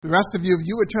The rest of you, if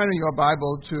you would turn in your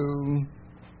Bible to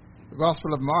the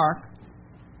Gospel of Mark,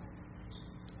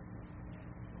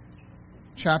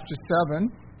 chapter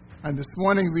 7. And this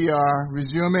morning we are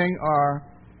resuming our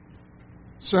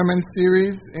sermon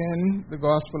series in the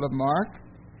Gospel of Mark.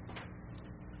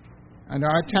 And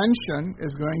our attention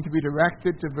is going to be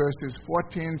directed to verses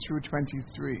 14 through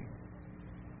 23.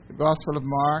 The Gospel of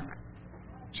Mark,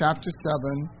 chapter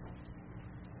 7,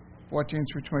 14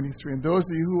 through 23. And those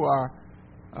of you who are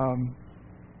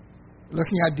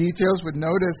looking at details would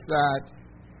notice that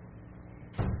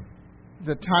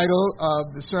the title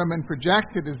of the sermon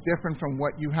projected is different from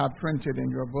what you have printed in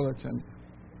your bulletin.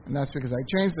 And that's because I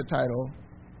changed the title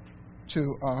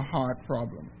to A Heart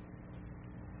Problem.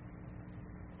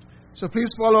 So please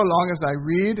follow along as I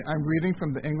read. I'm reading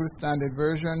from the English Standard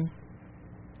Version,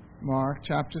 Mark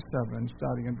chapter 7,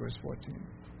 starting in verse 14.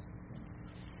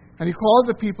 And he called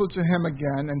the people to him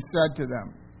again and said to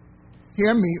them,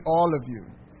 "Hear me, all of you,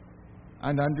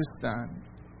 and understand.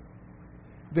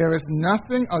 There is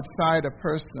nothing outside a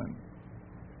person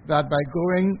that by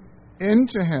going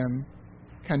into him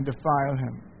can defile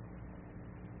him.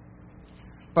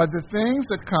 But the things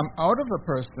that come out of a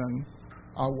person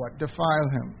are what defile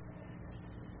him."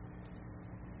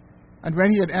 And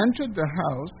when he had entered the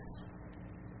house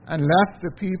and left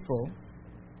the people,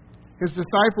 his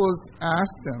disciples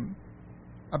asked him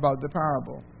about the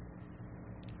parable.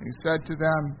 He said to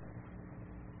them,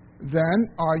 "Then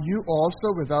are you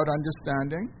also without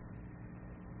understanding?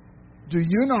 Do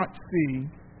you not see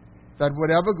that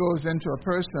whatever goes into a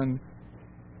person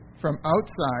from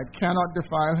outside cannot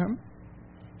defile him,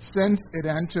 since it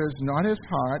enters not his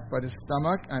heart but his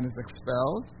stomach and is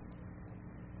expelled?"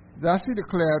 Thus he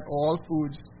declared all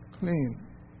foods clean.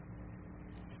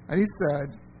 And he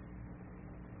said,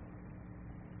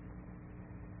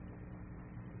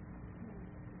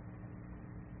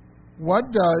 What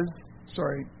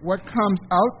comes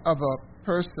out of a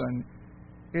person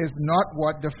is not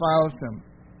what defiles him.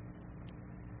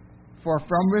 For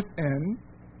from within,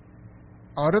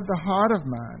 out of the heart of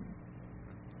man,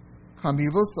 come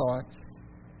evil thoughts,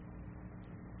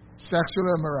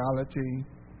 sexual immorality,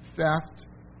 theft,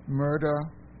 murder,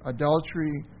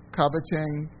 adultery,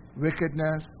 coveting,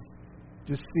 wickedness,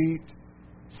 deceit,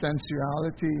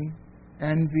 sensuality,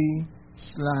 envy,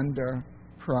 slander,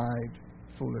 pride,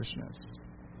 foolishness.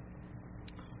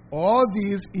 All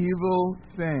these evil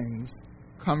things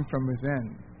come from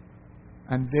within,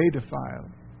 and they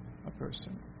defile a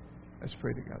person. Let's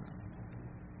pray together.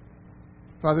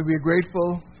 Father, we are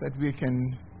grateful that we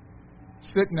can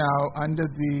sit now under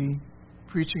the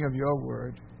preaching of your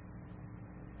word.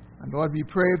 And Lord, we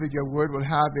pray that your word will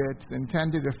have its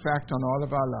intended effect on all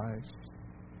of our lives.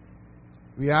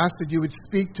 We ask that you would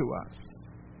speak to us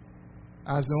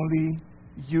as only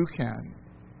you can.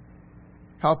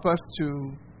 Help us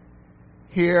to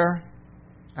hear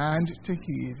and to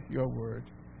heed your word.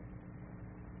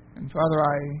 And Father,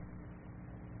 I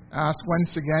ask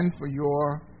once again for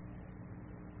your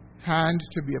hand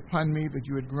to be upon me, that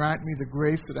you would grant me the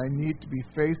grace that I need to be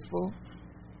faithful,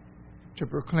 to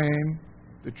proclaim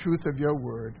the truth of your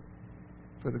word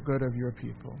for the good of your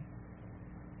people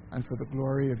and for the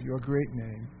glory of your great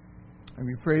name. And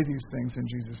we pray these things in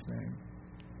Jesus' name.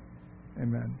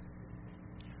 Amen.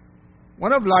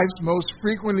 One of life's most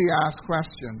frequently asked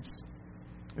questions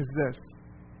is this: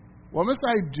 what must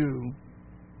I do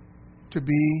to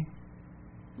be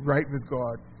right with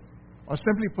God? Or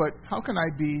simply put, how can I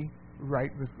be right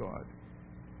with God?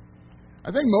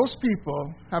 I think most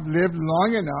people have lived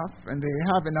long enough and they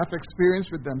have enough experience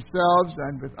with themselves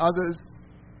and with others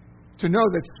to know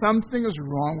that something is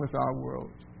wrong with our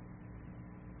world.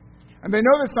 And they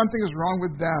know that something is wrong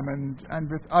with them and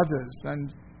with others.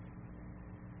 And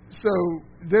so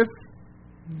this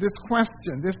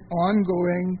question, this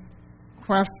ongoing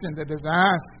question that is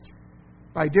asked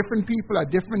by different people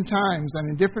at different times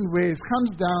and in different ways comes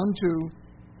down to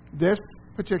this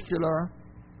particular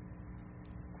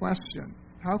question: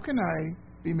 how can I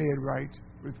be made right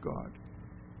with God?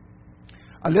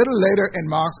 A little later in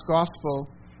Mark's Gospel,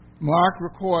 Mark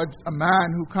records a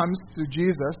man who comes to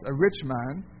Jesus, a rich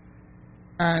man,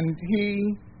 and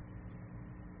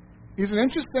he's an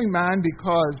interesting man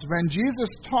because when Jesus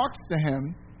talks to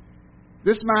him,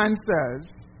 this man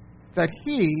says that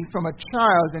he, from a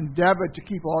child, endeavored to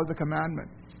keep all the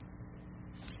commandments.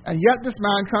 And yet this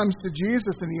man comes to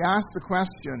Jesus and he asks the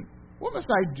question, what must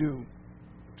I do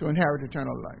to inherit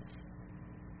eternal life?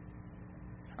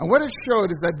 And what it showed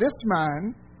is that this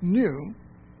man knew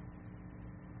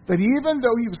that even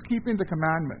though he was keeping the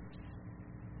commandments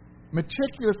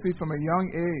meticulously from a young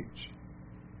age,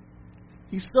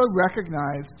 he still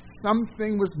recognized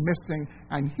something was missing,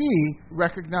 and he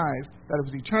recognized that it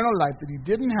was eternal life that he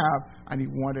didn't have, and he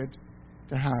wanted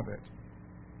to have it.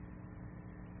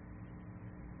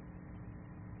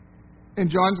 In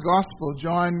John's Gospel,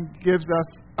 John gives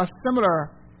us a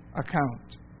similar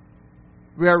account,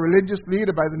 where a religious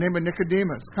leader by the name of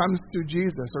Nicodemus comes to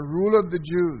Jesus, a ruler of the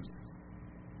Jews,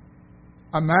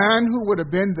 a man who would have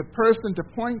been the person to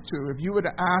point to if you were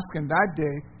to ask in that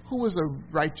day, who was a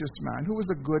righteous man, who was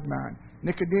a good man?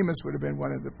 Nicodemus would have been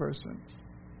one of the persons.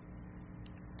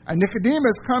 And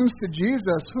Nicodemus comes to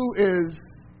Jesus, who is,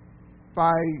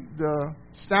 by the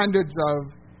standards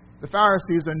of the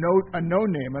Pharisees, a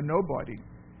no-name, a nobody.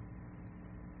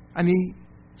 And he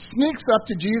sneaks up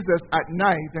to Jesus at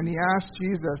night, and he asks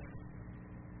Jesus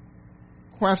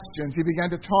questions. He began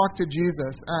to talk to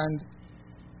Jesus, and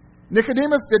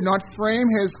Nicodemus did not frame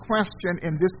his question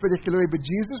in this particular way, but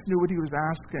Jesus knew what he was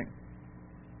asking.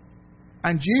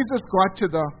 And Jesus got to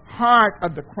the heart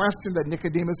of the question that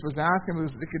Nicodemus was asking,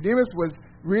 because Nicodemus was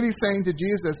really saying to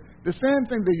Jesus the same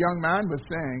thing the young man was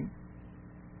saying.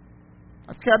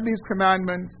 I've kept these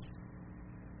commandments.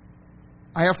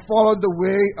 I have followed the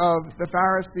way of the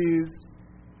Pharisees,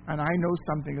 and I know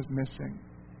something is missing.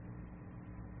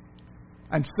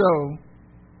 And so,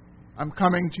 I'm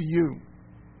coming to you,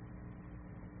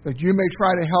 that you may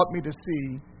try to help me to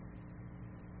see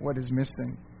what is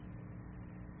missing.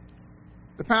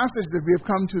 The passage that we have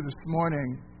come to this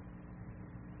morning,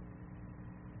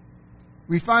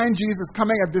 we find Jesus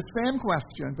coming at this same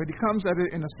question, but he comes at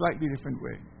it in a slightly different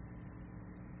way.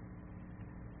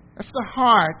 That's the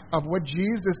heart of what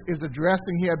Jesus is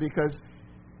addressing here, because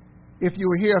if you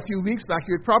were here a few weeks back,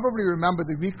 you would probably remember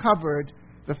that we covered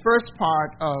the first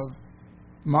part of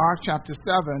Mark chapter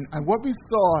 7, and what we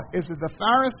saw is that the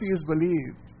Pharisees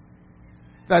believed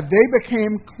that they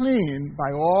became clean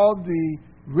by all the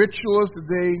rituals that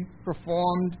they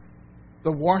performed,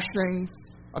 the washings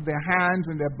of their hands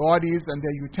and their bodies and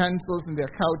their utensils and their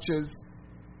couches,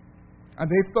 and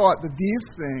they thought that these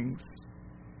things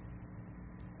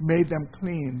made them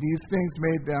clean. These things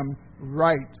made them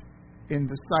right in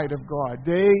the sight of God.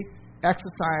 They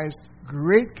exercised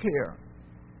great care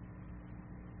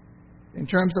in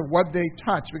terms of what they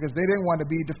touched, because they didn't want to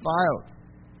be defiled.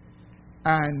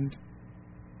 And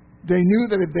they knew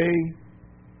that if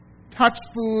they touched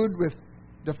food with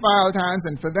defiled hands,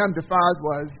 and for them defiled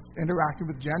was interacting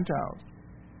with Gentiles.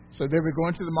 So they would go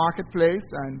into the marketplace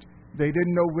and they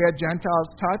didn't know where Gentiles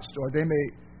touched, or they may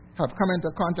have come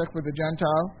into contact with a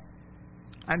Gentile.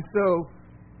 And so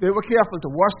they were careful to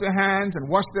wash their hands and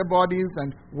wash their bodies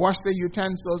and wash their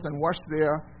utensils and wash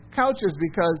their couches,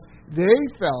 because they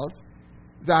felt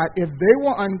that if they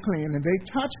were unclean and they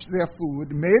touched their food,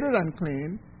 made it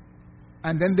unclean,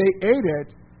 and then they ate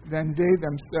it, then they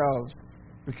themselves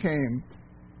became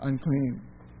unclean.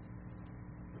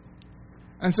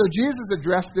 And so Jesus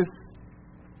addressed this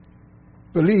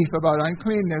belief about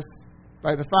uncleanness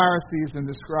by the Pharisees and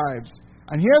the scribes.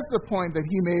 And here's the point that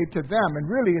he made to them, and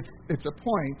really it's a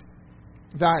point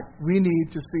that we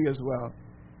need to see as well.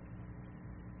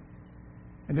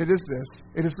 And it is this: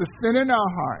 it is the sin in our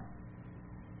heart,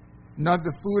 not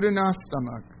the food in our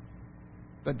stomach,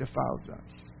 that defiles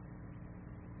us.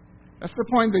 That's the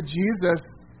point that Jesus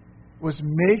was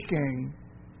making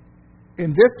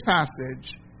in this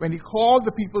passage when he called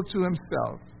the people to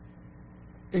himself.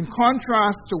 In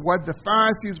contrast to what the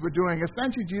Pharisees were doing,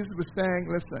 essentially Jesus was saying,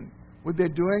 listen, what they're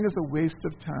doing is a waste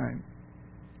of time.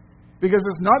 Because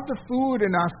it's not the food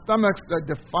in our stomachs that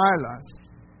defile us.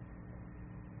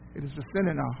 It is the sin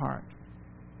in our heart.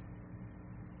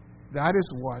 That is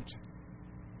what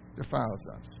defiles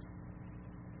us.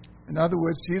 In other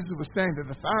words, Jesus was saying that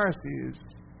the Pharisees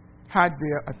had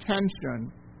their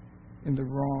attention in the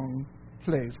wrong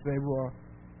place. They were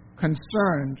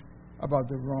concerned about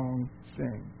the wrong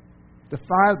thing.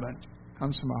 Defilement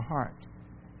comes from our heart,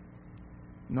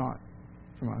 not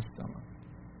from our stomach.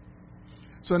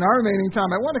 So in our remaining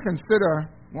time, I want to consider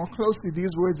more closely these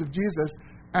words of Jesus.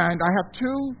 And I have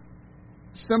two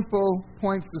simple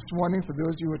points this morning for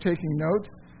those of you who are taking notes.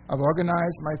 I've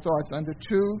organized my thoughts under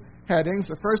two headings.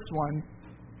 The first one,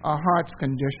 our heart's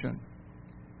condition.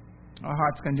 Our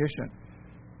heart's condition.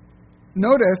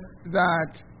 Notice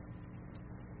that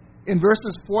in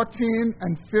verses 14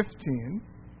 and 15,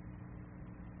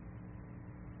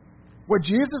 what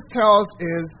Jesus tells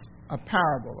is a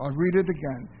parable. I'll read it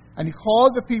again. And he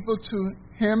called the people to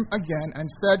him again and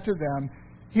said to them,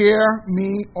 hear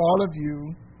me, all of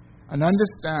you, and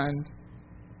understand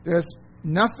there's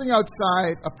nothing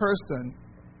outside a person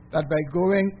that by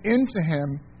going into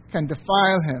him can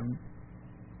defile him,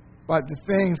 but the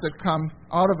things that come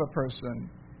out of a person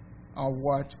are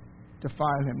what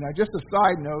defile him. Now, just a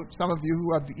side note, some of you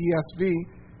who have the ESV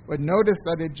would notice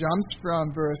that it jumps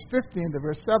from verse 15 to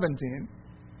verse 17,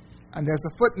 and there's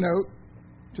a footnote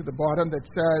to the bottom that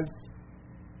says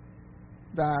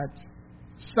that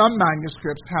some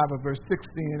manuscripts have a verse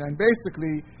 16, and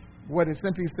basically what it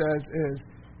simply says is,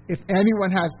 if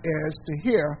anyone has ears to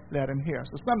hear, let him hear.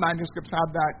 So some manuscripts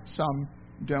have that, some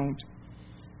don't.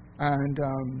 And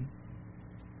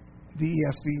the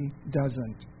ESV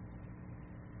doesn't.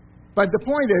 But the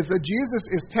point is that Jesus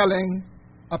is telling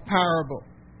a parable.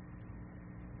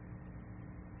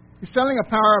 He's telling a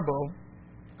parable,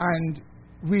 and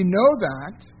we know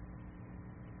that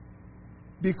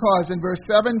because in verse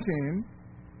 17,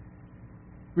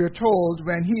 we are told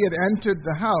when he had entered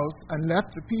the house and left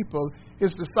the people,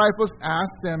 his disciples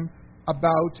asked him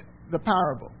about the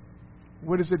parable.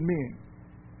 What does it mean?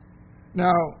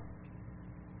 Now,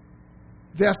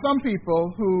 there are some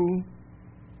people who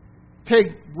take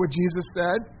what Jesus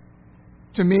said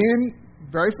to mean,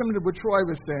 very similar to what Troy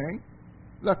was saying,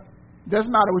 look, it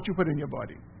doesn't matter what you put in your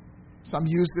body. Some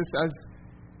use this as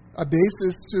a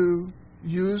basis to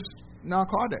use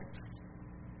narcotics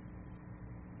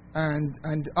and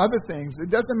other things.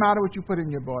 It doesn't matter what you put in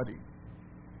your body.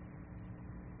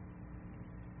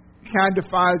 It can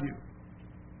defile you.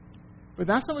 But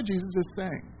that's not what Jesus is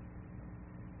saying.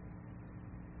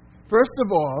 First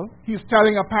of all, he's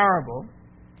telling a parable.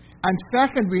 And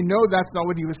second, we know that's not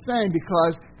what he was saying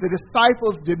because the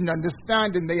disciples didn't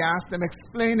understand and they asked him,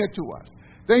 explain it to us.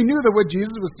 They knew that what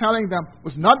Jesus was telling them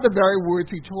was not the very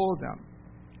words he told them.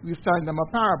 He was telling them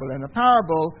a parable. And a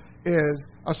parable is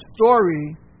a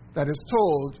story that is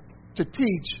told to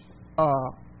teach a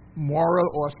moral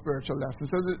or spiritual lesson.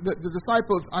 So the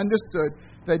disciples understood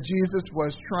that Jesus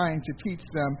was trying to teach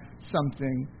them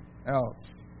something else.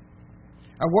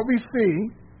 And what we see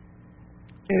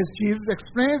is Jesus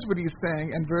explains what he's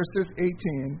saying in verses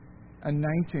 18 and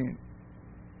 19.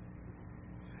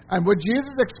 And what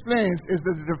Jesus explains is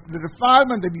that the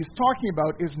defilement that he's talking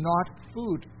about is not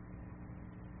food.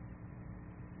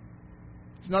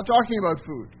 He's not talking about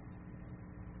food.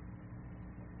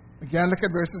 Again, look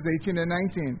at verses 18 and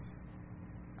 19.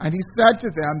 And he said to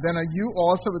them, then are you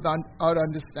also without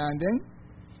understanding?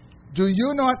 Do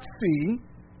you not see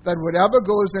that whatever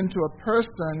goes into a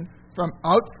person from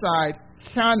outside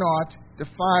cannot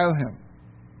defile him,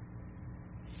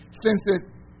 since it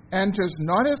enters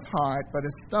not his heart but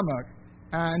his stomach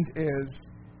and is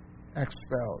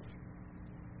expelled?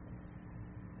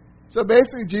 So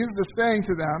basically Jesus is saying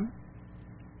to them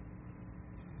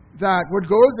that what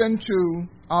goes into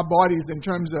our bodies in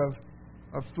terms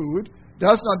of food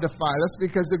does not defile us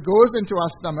because it goes into our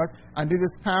stomach and it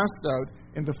is passed out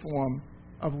in the form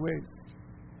of waste.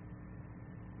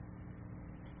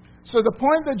 So the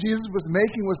point that Jesus was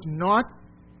making was not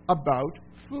about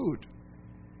food.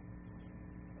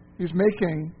 He's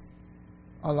making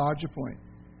a larger point.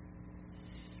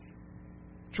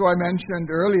 Troy mentioned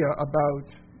earlier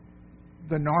about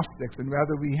the Gnostics and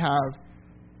whether we have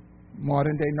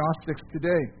modern-day Gnostics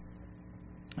today.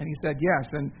 And he said yes.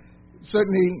 And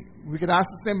certainly we could ask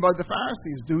the same about the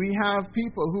Pharisees. Do we have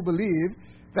people who believe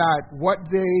that what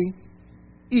they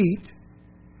eat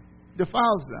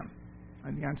defiles them?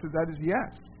 And the answer to that is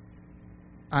yes.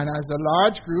 And as a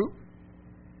large group,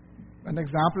 an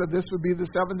example of this would be the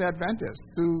Seventh Adventists,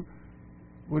 who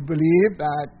would believe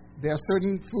that there are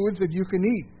certain foods that you can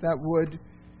eat that would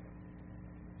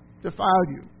defile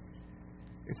you.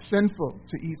 It's sinful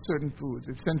to eat certain foods.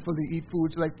 It's sinful to eat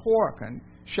foods like pork and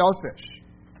shellfish,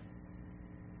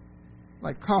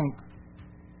 like conch,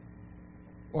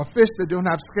 or fish that don't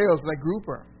have scales like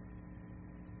grouper.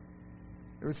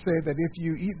 It would say that if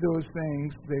you eat those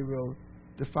things, they will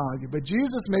defile you. But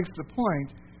Jesus makes the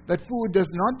point that food does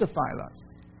not defile us.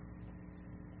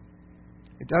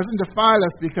 It doesn't defile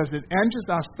us because it enters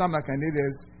our stomach and it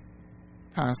is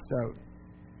passed out.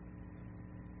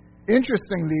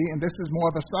 Interestingly, and this is more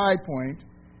of a side point,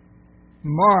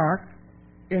 Mark,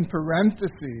 in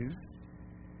parentheses,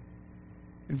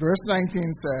 in verse 19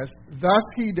 says, thus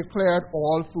he declared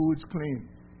all foods clean.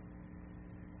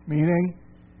 Meaning,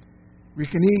 we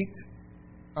can eat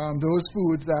those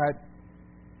foods that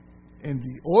in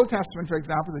the Old Testament, for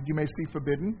example, that you may see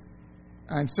forbidden,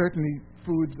 and certainly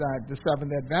foods that the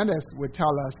Seventh Adventists would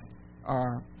tell us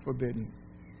are forbidden.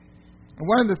 And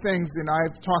one of the things, and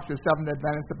I've talked to Seventh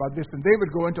Adventists about this, and they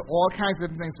would go into all kinds of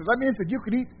different things. So that means that you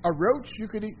could eat a roach, you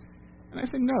could eat... And I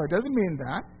said, no, it doesn't mean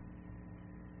that,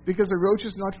 because a roach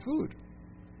is not food.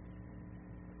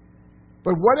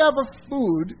 But whatever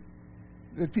food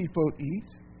that people eat,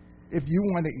 if you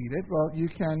want to eat it, well, you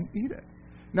can eat it.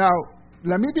 Now,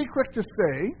 let me be quick to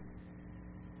say,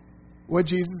 what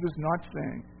Jesus is not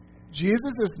saying.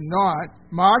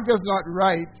 Mark does not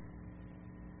write,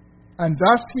 and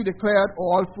thus he declared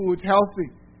all foods healthy.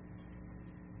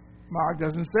 Mark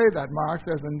doesn't say that. Mark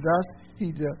says, and thus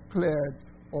he declared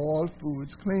all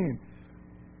foods clean.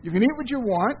 You can eat what you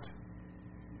want.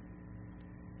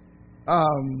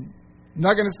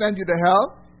 Not going to send you to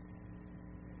hell.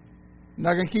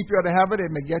 Not going to keep you out of heaven.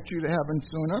 It may get you to heaven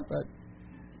sooner, but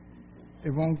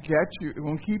it won't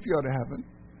keep you out of heaven.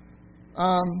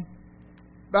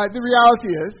 But the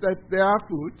reality is that there are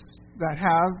foods that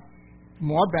have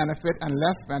more benefit and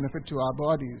less benefit to our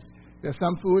bodies. There are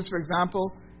some foods, for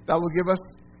example, that will give us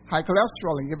high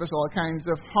cholesterol and give us all kinds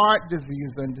of heart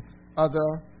disease and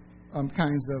other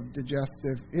kinds of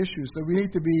digestive issues. So we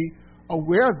need to be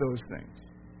aware of those things.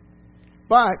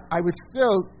 But I would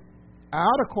still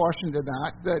add a caution to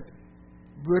that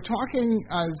we're talking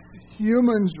as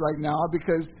humans right now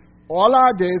because all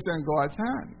our days are in God's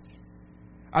hands.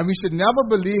 And we should never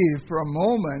believe for a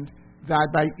moment that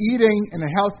by eating in a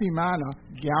healthy manner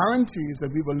guarantees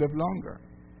that we will live longer.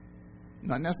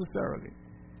 Not necessarily.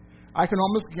 I can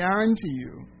almost guarantee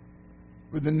you,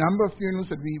 with the number of funerals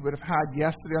that we would have had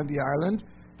yesterday on the island,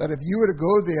 that if you were to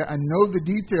go there and know the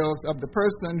details of the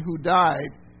person who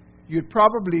died, you'd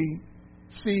probably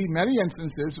see many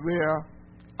instances where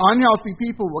unhealthy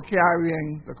people were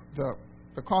carrying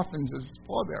the coffins as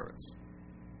pallbearers,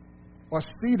 or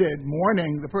seated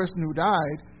mourning the person who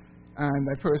died, and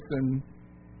that person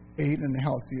ate in a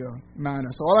healthier manner.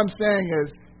 So all I'm saying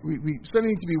is we certainly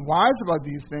need to be wise about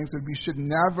these things, but we should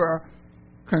never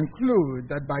conclude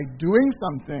that by doing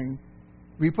something,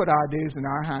 we put our days in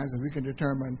our hands and we can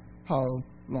determine how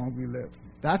long we live.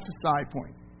 That's a side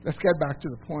point. Let's get back to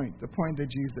the point that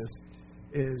Jesus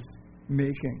is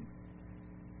making.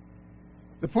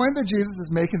 The point that Jesus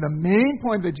is making, the main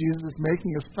point that Jesus is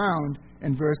making is found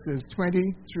in verses 20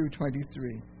 through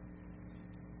 23.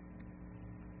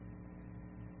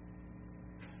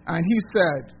 And he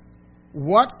said,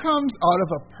 what comes out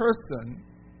of a person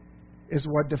is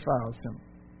what defiles him.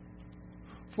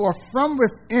 For from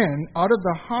within, out of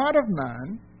the heart of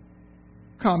man,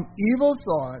 come evil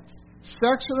thoughts,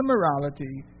 sexual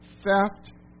immorality,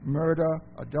 theft, murder,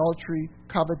 adultery,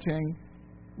 coveting,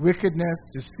 wickedness,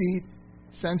 deceit,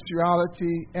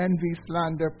 sensuality, envy,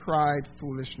 slander, pride,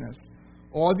 foolishness.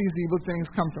 All these evil things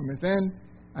come from within,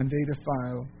 and they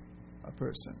defile a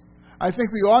person. I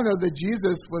think we all know that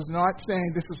Jesus was not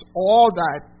saying this is all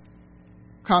that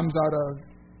comes out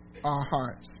of our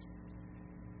hearts.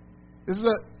 This is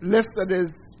a list that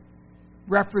is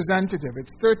representative. It's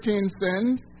 13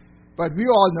 sins, but we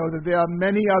all know that there are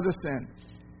many other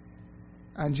sins.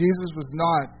 And Jesus was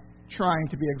not trying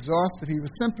to be exhaustive. He was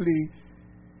simply,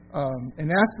 in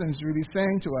essence, really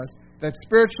saying to us that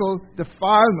spiritual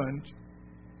defilement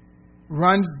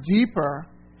runs deeper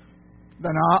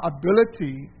than our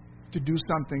ability to do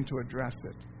something to address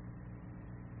it.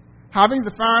 Having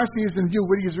the Pharisees in view,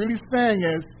 what he's really saying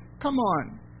is, come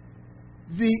on,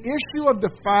 the issue of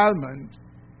defilement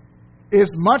is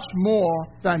much more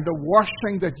than the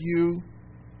washing that you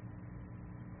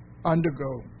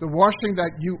undergo, the washing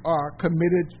that you are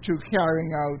committed to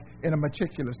carrying out in a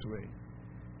meticulous way.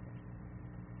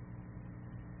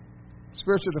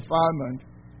 Spiritual defilement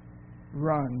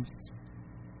runs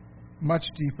much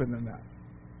deeper than that.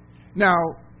 Now,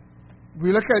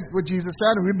 we look at what Jesus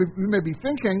said, and we may be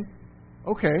thinking,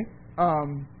 okay,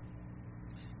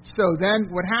 so then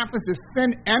what happens is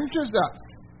sin enters us,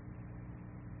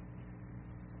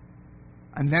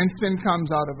 and then sin comes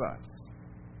out of us.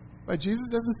 But Jesus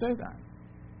doesn't say that.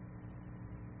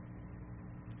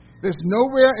 There's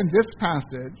nowhere in this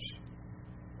passage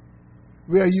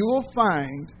where you will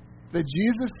find that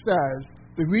Jesus says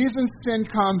the reason sin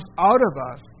comes out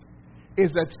of us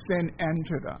is that sin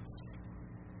entered us.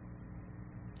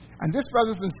 And this,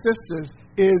 brothers and sisters,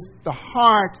 is the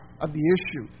heart of the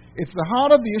issue. It's the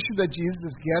heart of the issue that Jesus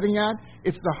is getting at.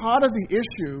 It's the heart of the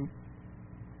issue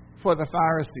for the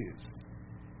Pharisees.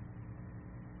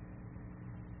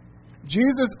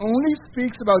 Jesus only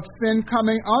speaks about sin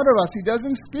coming out of us. He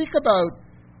doesn't speak about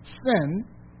sin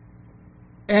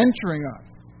entering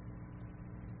us.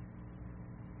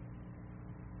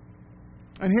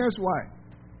 And here's why.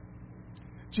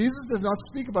 Jesus does not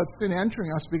speak about sin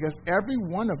entering us because every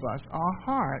one of us, our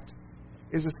heart,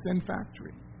 is a sin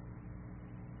factory.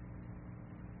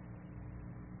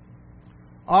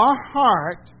 Our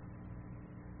heart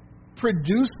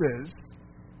produces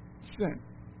sin.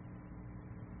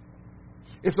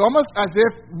 It's almost as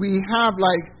if we have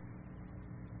like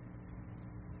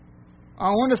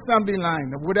our own assembly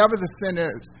line of whatever the sin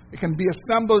is. It can be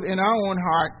assembled in our own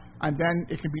heart, and then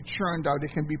it can be churned out.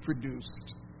 It can be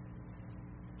produced.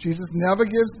 Jesus never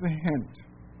gives the hint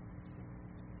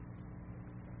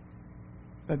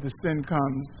that the sin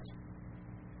comes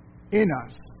in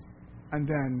us and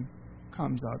then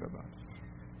comes out of us.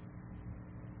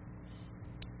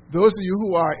 Those of you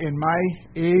who are in my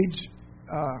age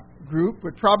group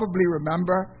would probably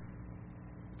remember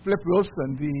Flip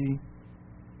Wilson, the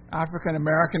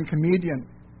African-American comedian.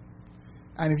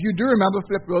 And if you do remember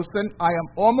Flip Wilson, I am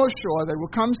almost sure that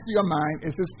what comes to your mind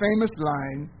is his famous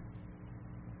line.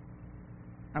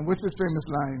 And what's his famous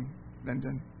line,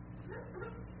 Lyndon?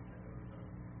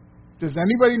 Does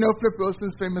anybody know Flip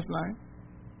Wilson's famous line?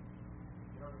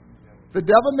 The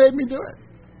devil made me do it.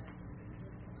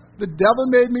 The devil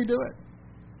made me do it.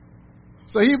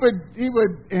 So he would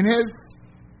in his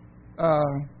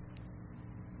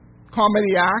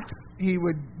comedy acts, he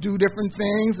would do different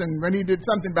things, and when he did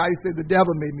something bad, he'd say, the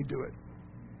devil made me do it.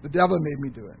 The devil made me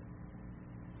do it.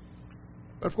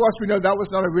 But of course, we know that was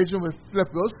not original with Flip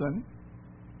Wilson.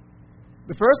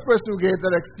 The first person who gave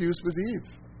that excuse was Eve.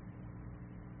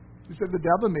 She said, the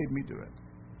devil made me do it.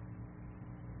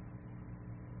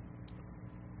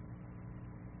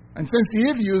 And since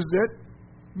Eve used it,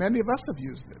 many of us have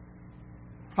used it.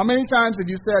 How many times have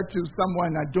you said to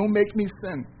someone, now don't make me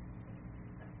sin?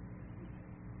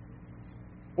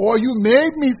 Or you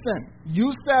made me sin.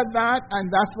 You said that,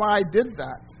 and that's why I did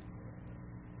that.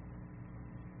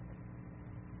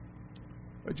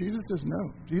 But Jesus says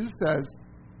no. Jesus says,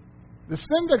 the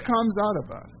sin that comes out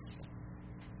of us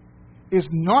is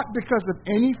not because of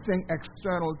anything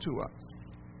external to us.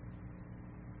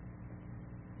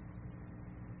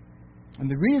 And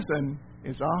the reason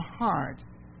is our heart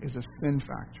is a sin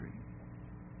factory.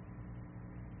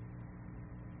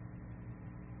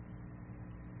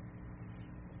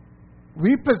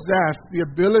 We possess the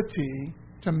ability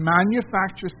to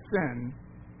manufacture sin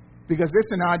because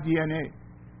it's in our DNA.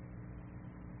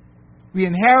 We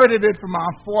inherited it from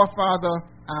our forefather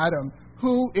Adam,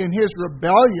 who in his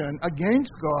rebellion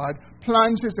against God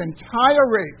plunged his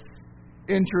entire race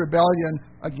into rebellion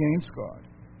against God.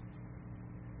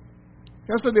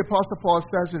 Here's what the Apostle Paul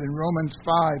says it in Romans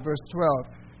 5, verse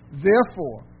 12.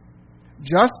 Therefore,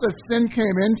 just as sin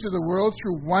came into the world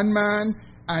through one man,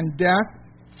 and death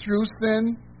through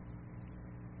sin,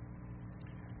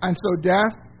 and so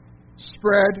death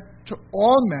spread to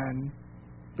all men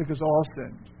because all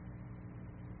sinned.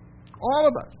 All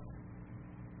of us.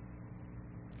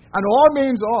 And all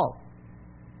means all.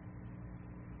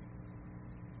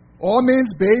 All means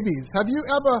babies. Have you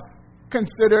ever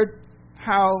considered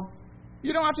how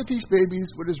you don't have to teach babies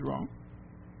what is wrong?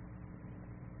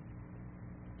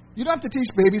 You don't have to teach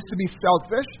babies to be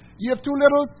selfish. You have two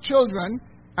little children,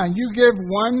 and you give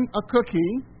one a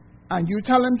cookie, and you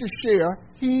tell him to share.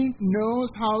 He knows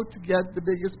how to get the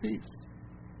biggest piece.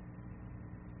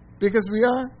 Because we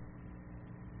are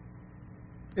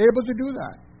able to do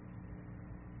that.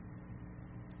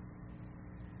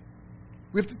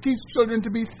 We have to teach children to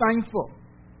be thankful.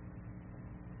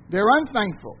 They're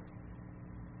unthankful.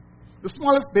 The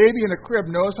smallest baby in a crib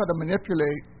knows how to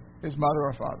manipulate his mother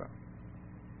or father.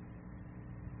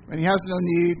 When he has no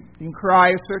need, he can cry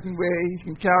a certain way, he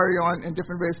can carry on in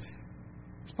different ways.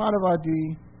 It's part of our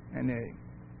DNA.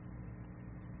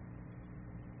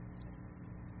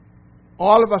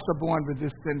 All of us are born with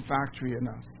this sin factory in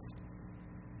us,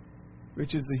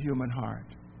 which is the human heart.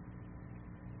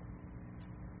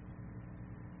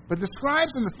 But the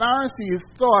scribes and the Pharisees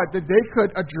thought that they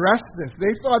could address this.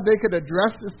 They thought they could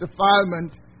address this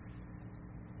defilement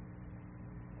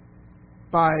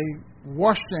by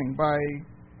washing, by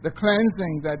the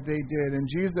cleansing that they did. And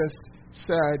Jesus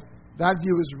said that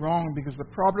view is wrong because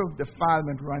the problem of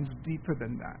defilement runs deeper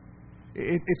than that.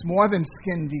 It's more than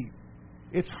skin deep.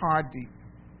 It's heart deep.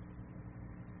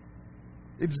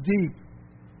 It's deep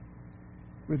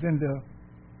within the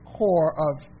core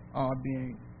of our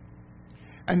being.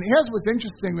 And here's what's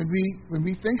interesting when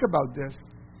we think about this.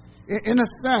 In a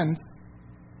sense,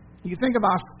 you think of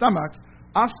our stomachs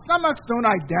don't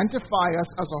identify us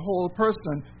as a whole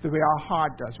person the way our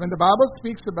heart does. When the Bible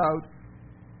speaks about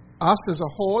us as a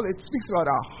whole, it speaks about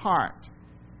our heart.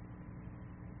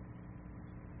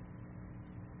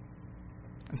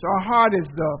 And so our heart is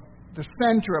the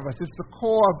center of us. It's the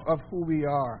core of who we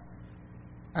are.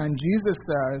 And Jesus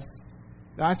says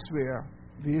that's where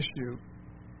the issue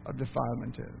of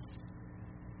defilement is.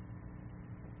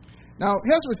 Now,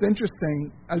 here's what's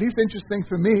interesting, at least interesting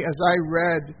for me as I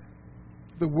read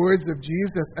the words of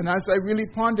Jesus and as I really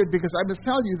pondered, because I must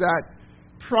tell you that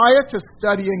prior to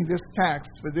studying this text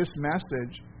for this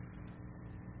message,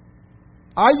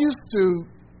 I used to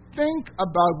think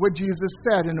about what Jesus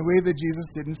said in a way that Jesus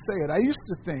didn't say it. I used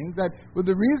to think that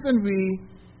the reason we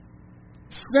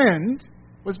sinned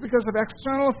was because of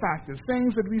external factors,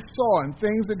 things that we saw and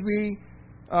things that we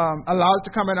allowed to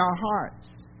come in our hearts.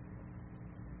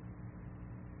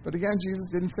 But again,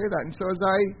 Jesus didn't say that. And so as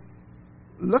I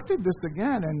looked at this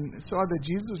again and saw that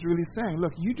Jesus was really saying,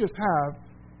 look, you just have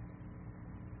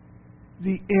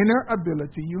the inner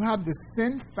ability. You have the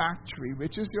sin factory,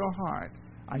 which is your heart,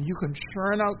 and you can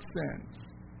churn out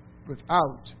sins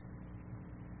without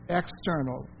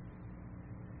external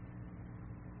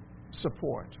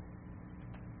support.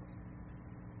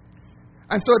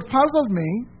 And so it puzzled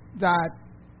me that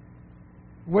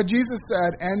what Jesus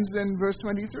said ends in verse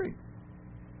 23.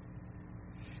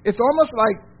 It's almost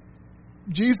like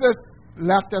Jesus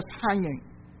left us hanging.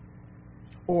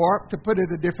 Or, to put it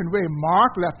a different way,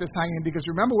 Mark left us hanging, because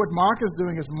remember what Mark is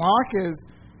doing is Mark is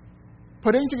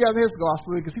putting together his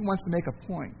gospel because he wants to make a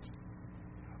point.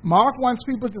 Mark wants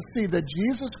people to see that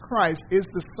Jesus Christ is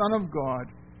the Son of God.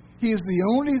 He is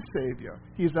the only Savior.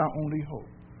 He is our only hope.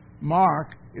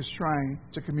 Mark is trying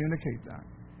to communicate that.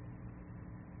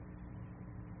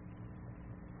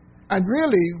 And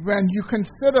really, when you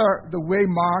consider the way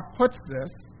Mark puts this,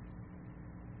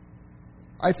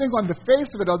 I think on the face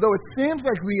of it, although it seems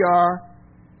like we are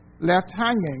left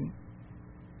hanging,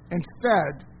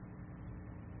 instead,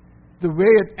 the way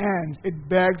it ends, it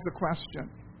begs the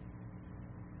question.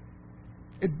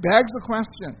 It begs the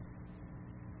question.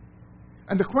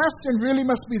 And the question really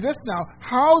must be this now: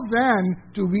 how then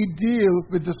do we deal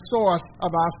with the source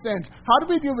of our sins? How do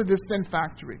we deal with this sin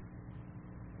factory?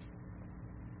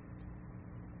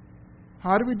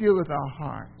 How do we deal with our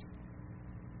heart?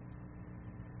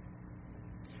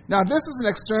 Now, this is an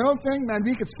external thing, man.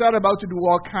 We could set about to do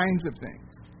all kinds of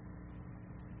things.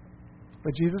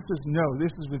 But Jesus says, no,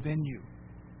 this is within you.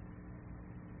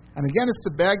 And again, it's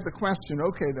to beg the question,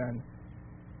 okay then,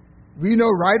 we know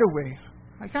right away,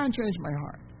 I can't change my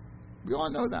heart. We all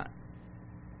know that.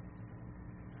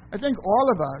 I think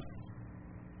all of us,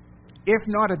 if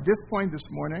not at this point this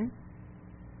morning,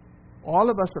 all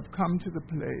of us have come to the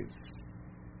place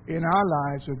in our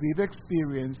lives where we've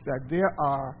experienced that there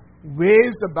are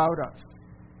ways about us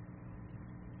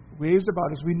we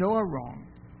know are wrong,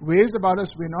 ways about us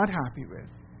we're not happy with.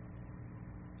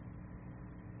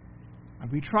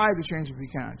 And we try to change if we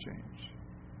can't change.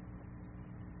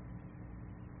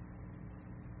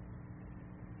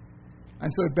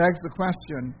 And so it begs the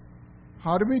question,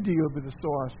 how do we deal with the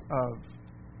source of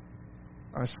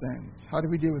our sins? How do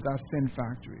we deal with our sin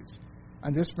factories?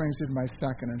 And this brings me to my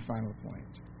second and final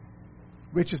point,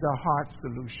 which is our heart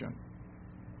solution.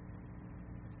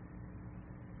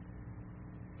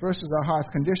 First is our heart's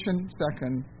condition.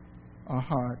 Second, our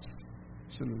heart's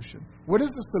solution. What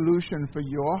is the solution for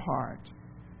your heart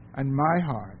and my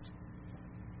heart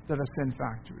that are sin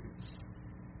factories?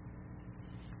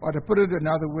 Or to put it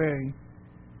another way,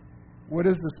 what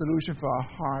is the solution for our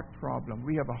heart problem?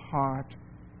 We have a heart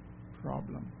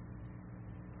problem.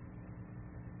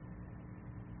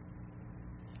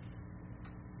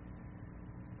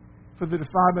 For the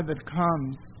defilement that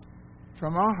comes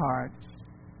from our hearts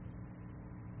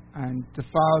and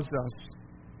defiles us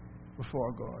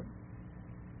before God.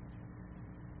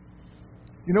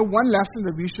 You know, one lesson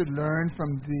that we should learn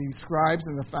from the scribes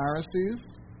and the Pharisees,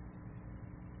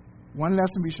 one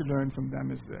lesson we should learn from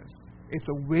them is this: it's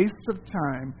a waste of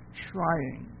time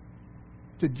trying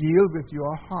to deal with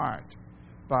your heart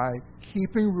by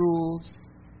keeping rules,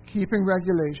 keeping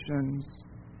regulations,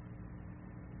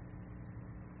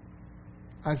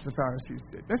 as the Pharisees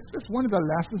did. That's just one of the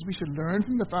lessons we should learn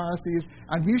from the Pharisees,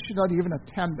 and we should not even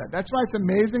attempt that. That's why it's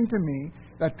amazing to me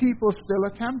that people still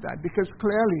attempt that, because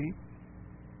clearly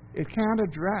it can't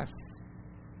address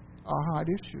our heart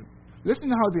issue. Listen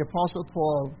to how the Apostle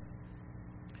Paul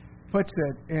puts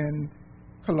it in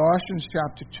Colossians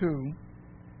chapter 2,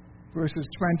 verses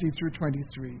 20 through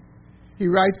 23. He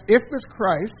writes, "If with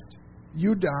Christ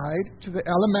you died to the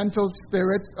elemental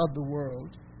spirits of the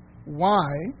world, why,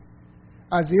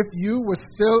 as if you were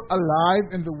still alive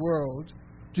in the world,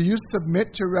 do you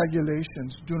submit to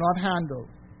regulations? Do not handle,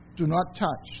 do not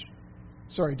taste,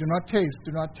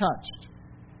 do not touch.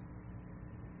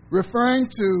 Referring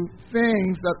to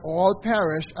things that all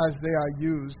perish as they are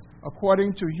used,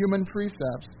 according to human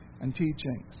precepts and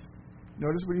teachings."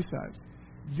 Notice what he says.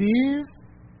 These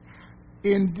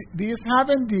have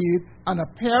indeed an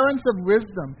appearance of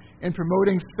wisdom in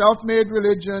promoting self-made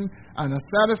religion and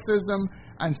asceticism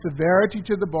and severity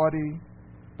to the body,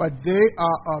 but they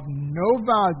are of no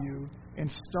value in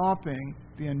stopping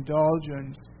the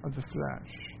indulgence of the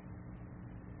flesh.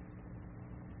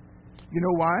 You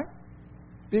know why?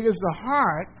 Because the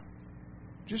heart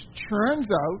just churns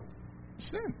out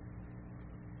sin.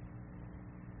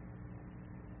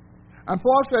 And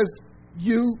Paul says,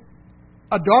 you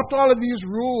adopt all of these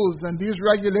rules and these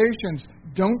regulations.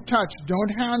 Don't touch, don't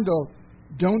handle,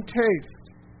 don't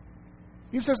taste.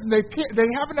 He says they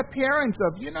have an appearance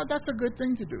of, that's a good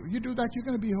thing to do. You do that, you're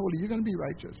going to be holy, you're going to be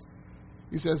righteous.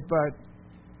 He says, but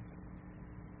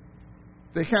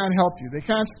they can't help you. They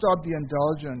can't stop the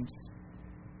indulgence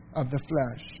of the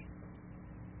flesh.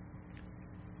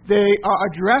 They are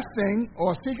addressing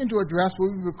or seeking to address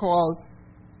what we would call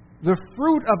the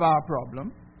fruit of our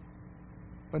problem,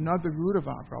 but not the root of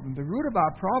our problem. The root of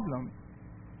our problem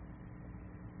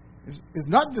is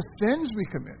not the sins we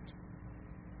commit,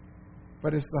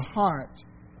 but it's the heart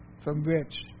from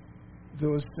which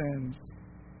those sins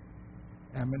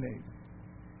emanate.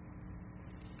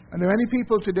 And there are many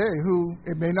people today who,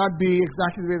 it may not be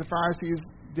exactly the way the Pharisees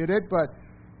did it, but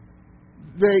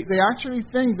they actually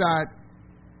think that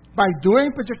by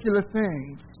doing particular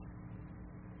things,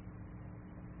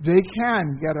 they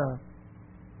can get a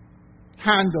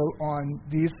handle on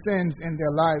these sins in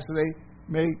their lives. So they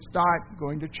may start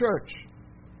going to church,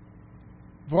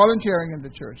 volunteering in the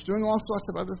church, doing all sorts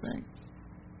of other things.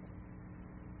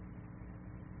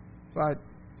 But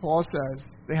Paul says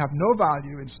they have no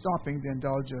value in stopping the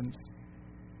indulgence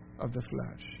of the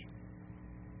flesh.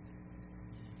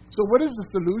 So what is the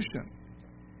solution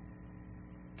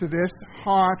to this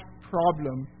heart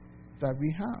problem that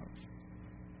we have?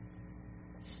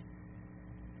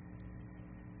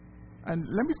 And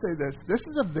let me say this. This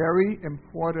is a very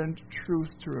important truth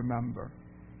to remember.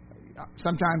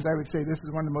 Sometimes I would say this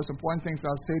is one of the most important things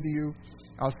I'll say to you.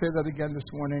 I'll say that again this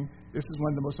morning. This is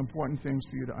one of the most important things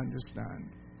for you to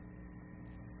understand.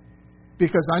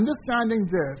 Because understanding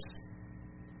this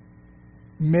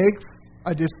makes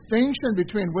a distinction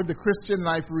between what the Christian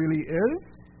life really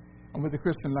is and what the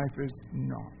Christian life is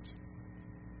not.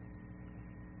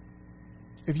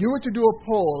 If you were to do a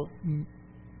poll,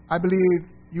 I believe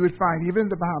you would find, even in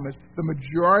the Bahamas, the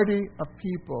majority of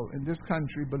people in this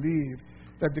country believe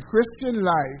that the Christian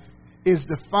life is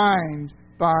defined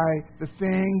by the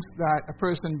things that a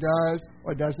person does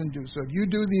or doesn't do. So if you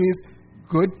do these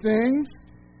good things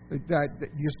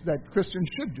that Christians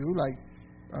should do, like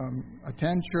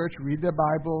attend church, read their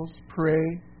Bibles,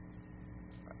 pray,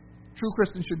 true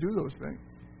Christians should do those things.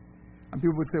 And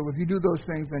people would say, well, if you do those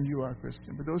things, then you are a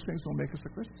Christian. But those things don't make us a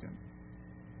Christian.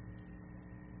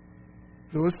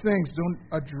 Those things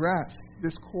don't address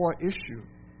this core issue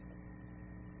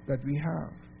that we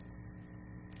have.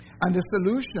 And the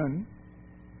solution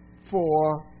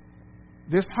for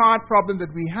this heart problem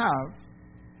that we have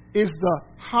is the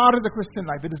heart of the Christian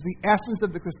life. It is the essence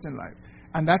of the Christian life.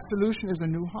 And that solution is a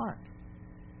new heart.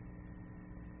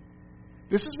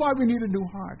 This is why we need a new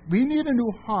heart. We need a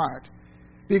new heart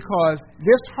because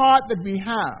this heart that we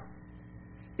have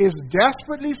is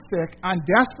desperately sick and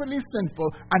desperately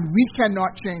sinful, and we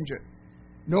cannot change it.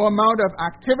 No amount of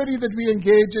activity that we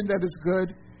engage in that is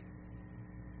good,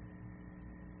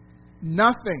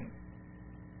 nothing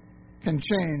can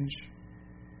change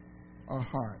our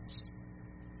hearts.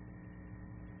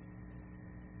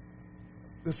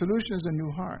 The solution is a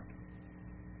new heart.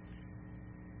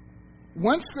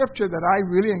 One scripture that I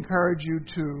really encourage you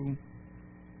to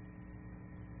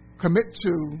commit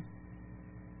to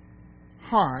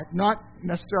heart, not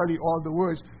necessarily all the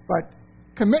words, but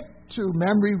commit to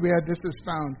memory where this is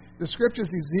found. The scripture is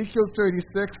Ezekiel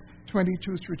 36,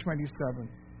 22 through 27.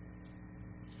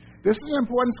 This is an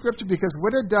important scripture because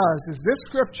what it does is this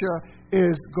scripture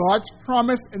is God's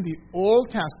promise in the Old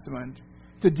Testament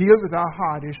to deal with our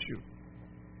heart issue.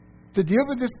 To deal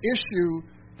with this issue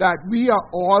that we are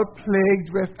all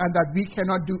plagued with and that we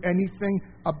cannot do anything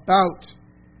about.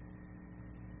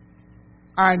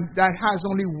 And that has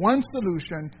only one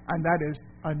solution, and that is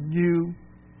a new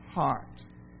heart.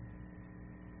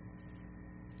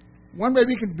 One way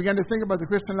we can begin to think about the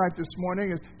Christian life this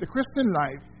morning is the Christian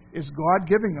life is God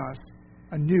giving us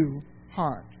a new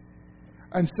heart.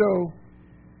 And so,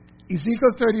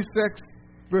 Ezekiel 36,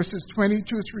 verses 22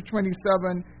 through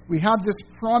 27, we have this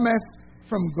promise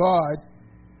from God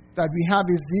that we have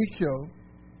Ezekiel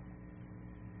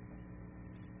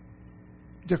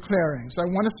declaring. So I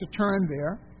want us to turn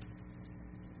there.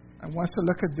 I want us to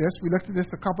look at this. We looked at this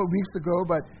a couple of weeks ago,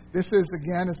 but this is,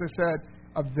 again, as I said,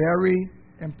 a very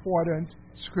important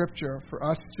scripture for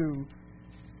us to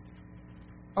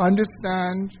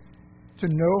understand, to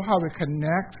know how it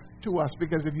connects to us.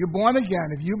 Because if you're born again,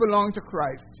 if you belong to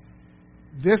Christ,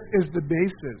 this is the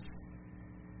basis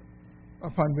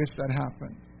upon which that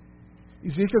happened.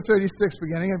 Ezekiel 36,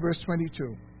 beginning at verse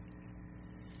 22.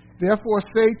 Therefore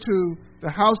say to the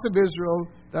house of Israel,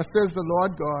 thus says the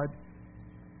Lord God,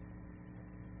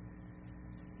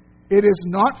 it is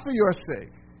not for your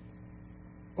sake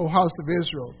O house of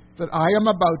Israel, that I am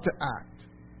about to act.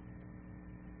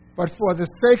 But for the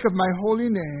sake of my holy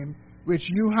name, which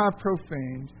you have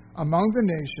profaned among the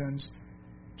nations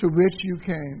to which you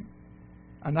came,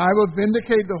 and I will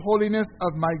vindicate the holiness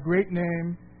of my great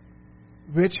name,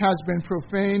 which has been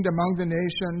profaned among the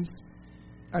nations,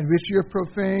 and which you have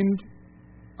profaned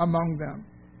among them.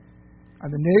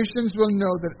 And the nations will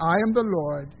know that I am the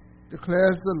Lord,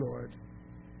 declares the Lord,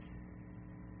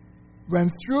 when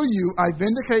through you I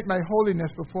vindicate my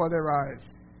holiness before their eyes.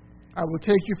 I will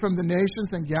take you from the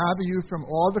nations and gather you from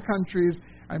all the countries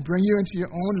and bring you into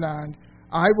your own land.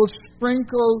 I will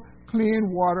sprinkle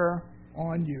clean water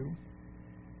on you,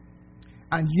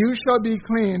 and you shall be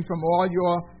clean from all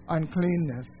your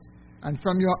uncleanness and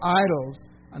from your idols,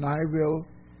 and I will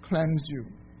cleanse you.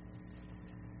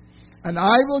 And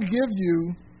I will give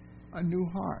you a new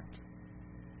heart,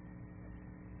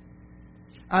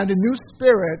 and a new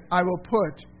spirit I will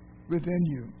put within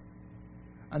you.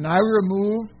 And I will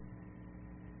remove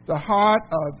the heart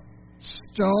of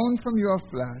stone from your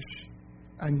flesh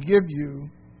and give you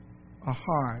a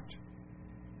heart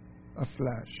of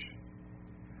flesh.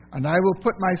 And I will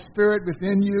put my spirit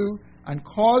within you and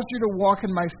cause you to walk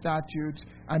in my statutes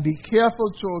and be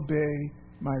careful to obey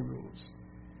my rules.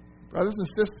 Brothers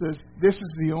and sisters, this is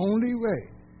the only way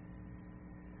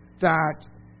that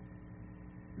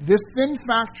this sin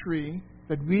factory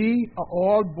that we are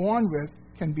all born with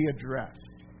can be addressed.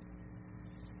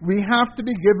 We have to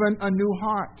be given a new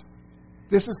heart.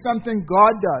 This is something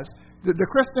God does. The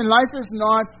Christian life is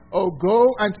not, go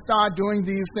and start doing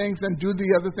these things and do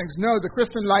the other things. No, the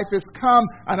Christian life is, come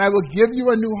and I will give you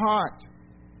a new heart.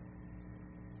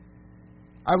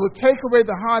 I will take away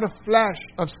the heart of flesh,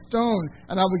 of stone,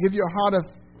 and I will give you a heart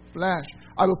of flesh.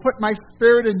 I will put my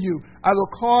spirit in you. I will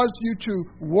cause you to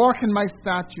walk in my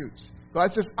statutes.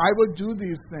 God says, I will do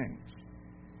these things.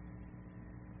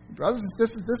 Brothers and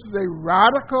sisters, this is a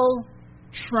radical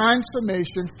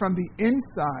transformation from the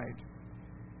inside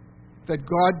that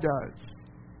God does.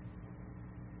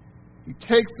 He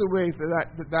takes away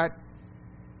that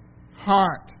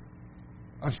heart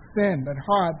of sin, that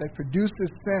heart that produces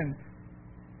sin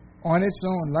on its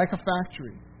own, like a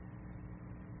factory.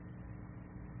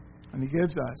 And He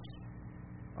gives us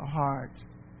a heart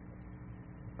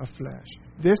of flesh.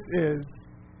 This is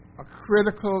a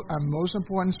critical and most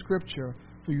important scripture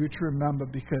for you to remember,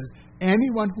 because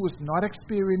anyone who has not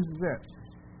experienced this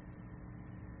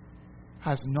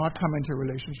has not come into a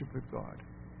relationship with God.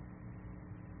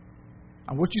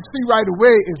 And what you see right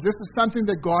away is this is something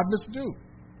that God must do.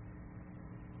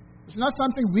 It's not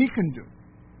something we can do.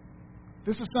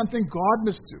 This is something God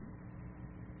must do.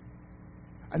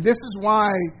 And this is why,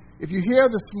 if you're here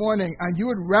this morning and you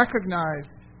would recognize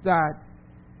that,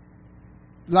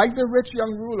 like the rich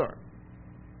young ruler,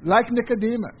 like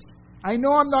Nicodemus, I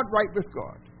know I'm not right with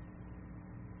God.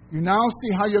 You now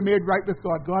see how you're made right with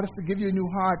God. God has to give you a new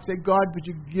heart. Say, God, would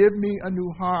you give me a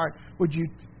new heart? Would you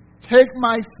take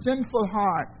my sinful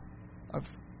heart of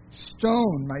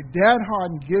stone, my dead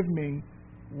heart, and give me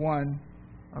one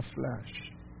of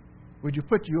flesh? Would you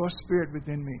put your spirit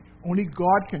within me? Only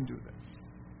God can do this.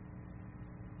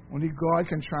 Only God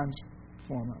can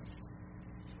transform us.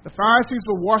 The Pharisees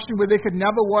were washing where they could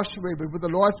never wash away. But what the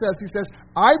Lord says, He says,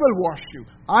 I will wash you.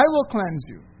 I will cleanse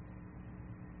you.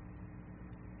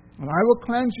 And I will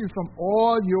cleanse you from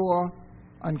all your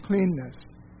uncleanness.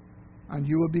 And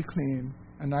you will be clean.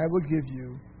 And I will give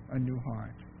you a new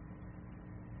heart.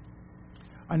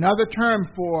 Another term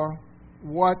for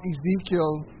what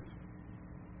Ezekiel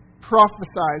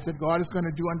prophesies that God is going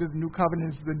to do under the new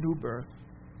covenant is the new birth.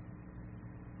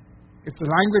 It's the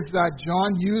language that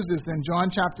John uses in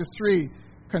John chapter 3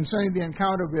 concerning the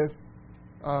encounter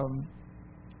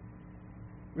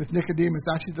with Nicodemus.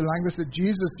 Actually, the language that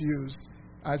Jesus used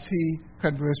as He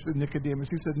conversed with Nicodemus.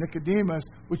 He said, Nicodemus,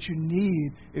 what you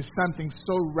need is something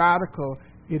so radical,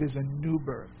 it is a new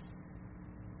birth.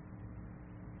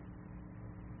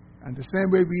 And the same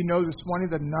way we know this morning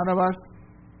that none of us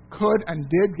could and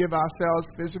did give ourselves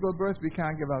physical birth, we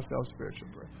can't give ourselves spiritual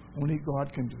birth. Only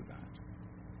God can do that.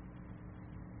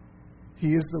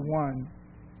 He is the one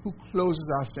who closes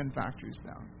our sin factories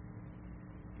down.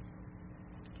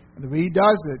 And the way He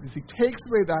does it is He takes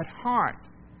away that heart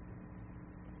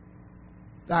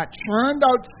that churned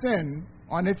out sin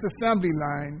on its assembly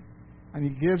line, and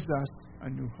He gives us a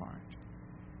new heart.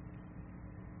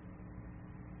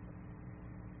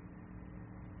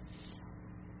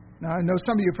 Now, I know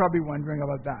some of you are probably wondering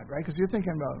about that, right? Because you're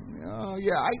thinking about,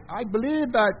 I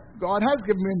believe that God has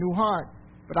given me a new heart,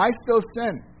 but I still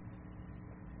sin.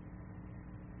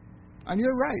 And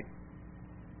you're right.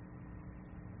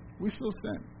 We still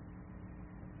sin.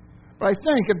 But I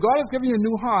think if God has given you a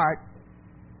new heart,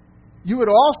 you would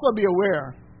also be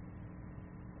aware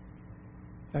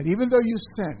that even though you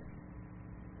sin,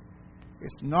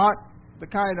 it's not the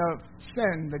kind of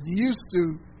sin that you used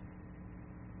to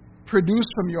produce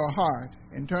from your heart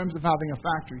in terms of having a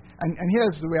factory. And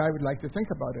here's the way I would like to think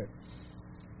about it.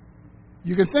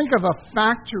 You can think of a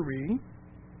factory.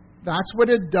 That's what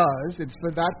it does. It's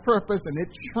for that purpose, and it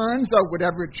churns out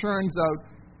whatever it churns out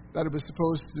that it was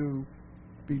supposed to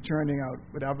be churning out,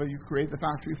 whatever you create the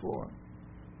factory for.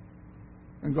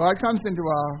 And God comes into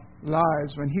our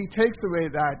lives when He takes away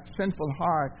that sinful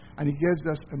heart and He gives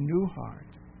us a new heart.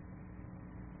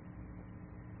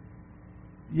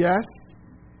 Yes,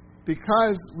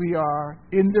 because we are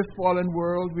in this fallen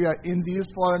world, we are in these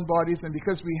fallen bodies, and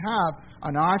because we have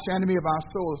an arch enemy of our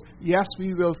souls, yes,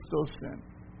 we will still sin.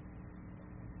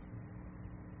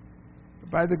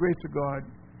 But by the grace of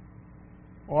God,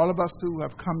 all of us who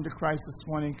have come to Christ this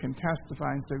morning can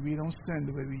testify and say we don't sin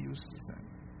the way we used to sin.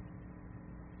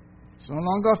 It's no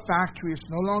longer a factory. It's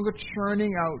no longer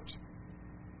churning out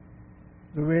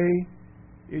the way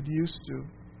it used to.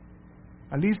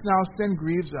 At least now sin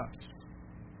grieves us.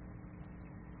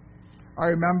 I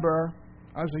remember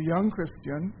as a young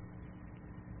Christian,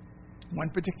 one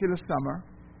particular summer,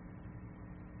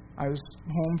 I was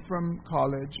home from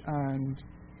college and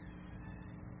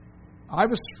I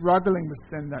was struggling with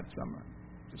sin that summer.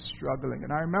 Just struggling.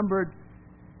 And I remembered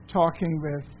talking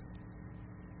with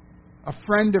a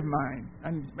friend of mine.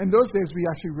 And in those days, we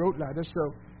actually wrote letters.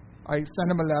 So I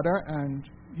sent him a letter, and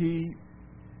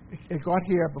it got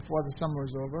here before the summer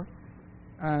was over.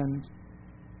 And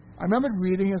I remember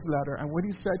reading his letter, and what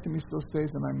he said to me still stays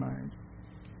in my mind.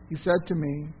 He said to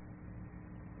me,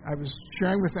 I was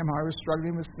sharing with him how I was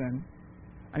struggling with sin.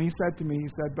 And he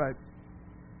said, but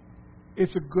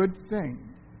it's a good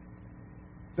thing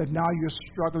that now you're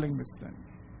struggling with sin.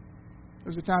 There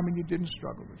was a time when you didn't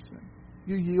struggle with sin.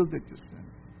 You yielded to sin.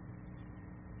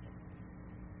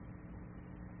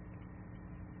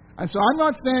 And so I'm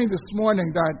not saying this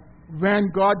morning that when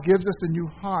God gives us a new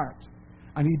heart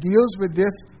and He deals with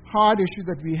this hard issue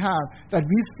that we have, that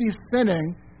we cease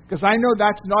sinning, because I know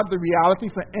that's not the reality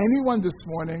for anyone this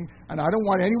morning, and I don't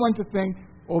want anyone to think,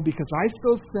 oh, because I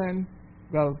still sin,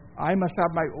 well, I must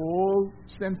have my old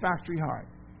sin factory heart.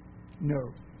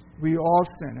 No, we all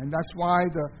sin, and that's why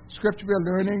the scripture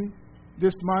we're learning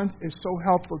this month is so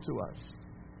helpful to us.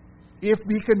 If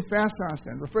we confess our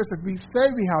sins, well, first, if we say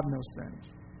we have no sins,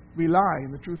 we lie,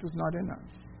 and the truth is not in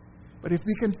us. But if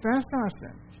we confess our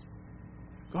sins,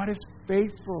 God is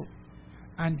faithful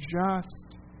and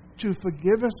just to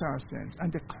forgive us our sins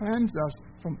and to cleanse us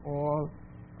from all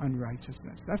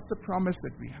unrighteousness. That's the promise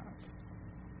that we have.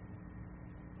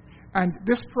 And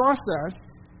this process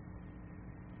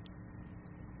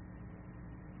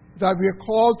that we are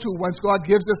called to once God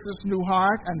gives us this new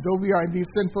heart, and though we are in these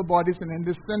sinful bodies and in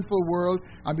this sinful world,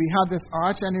 and we have this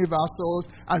arch enemy of our souls,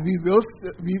 and we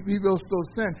will still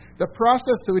sin, the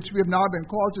process to which we have now been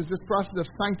called to is this process of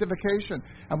sanctification.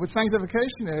 And what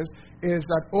sanctification is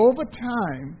that over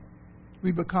time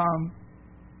we become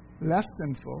less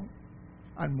sinful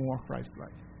and more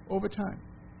Christ-like. Over time.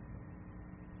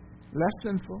 Less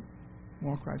sinful,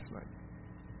 more Christ-like.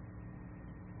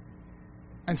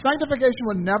 And sanctification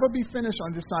will never be finished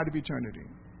on this side of eternity.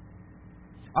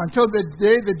 Until the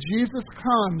day that Jesus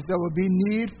comes, there will be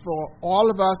need for all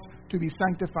of us to be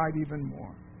sanctified even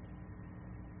more.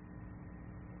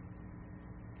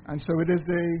 And so it is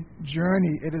a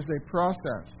journey, it is a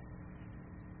process.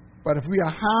 But if we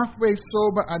are halfway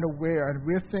sober and aware, and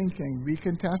we're thinking, we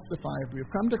can testify if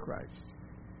we've come to Christ.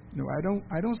 No,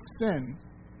 I don't sin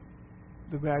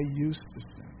the way I used to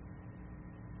sin.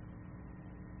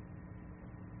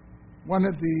 One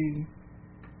of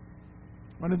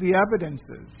the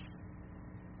evidences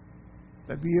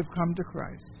that we have come to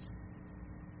Christ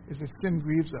is that sin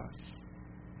grieves us.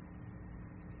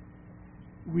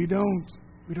 We don't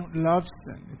love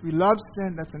sin. If we love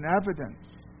sin, that's an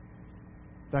evidence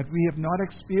that we have not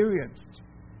experienced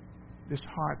this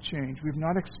heart change. We've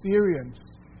not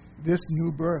experienced this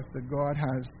new birth that God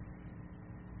has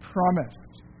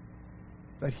promised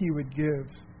that He would give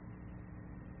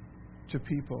to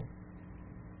people.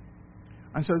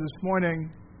 And so this morning,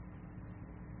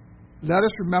 let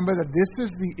us remember that this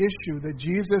is the issue that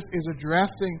Jesus is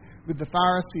addressing with the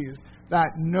Pharisees, that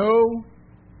no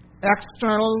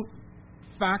external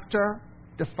factor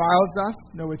defiles us.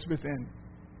 No, it's within.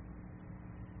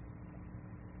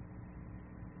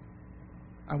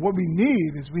 And what we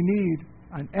need is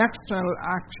an external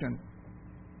action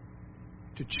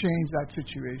to change that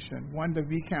situation, one that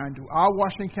we can do. Our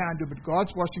washing can't do, but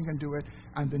God's washing can do it,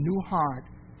 and the new heart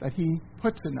that He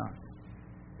puts in us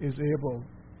is able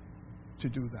to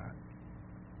do that.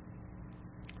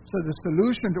 So the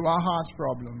solution to our heart's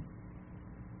problem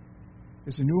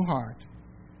is a new heart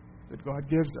that God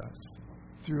gives us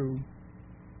through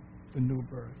the new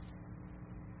birth.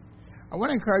 I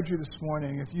want to encourage you this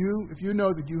morning, if you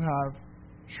know that you have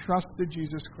trusted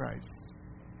Jesus Christ,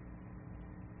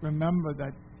 remember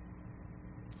that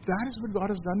is what God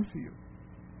has done for you.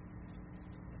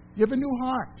 You have a new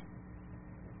heart.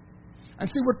 And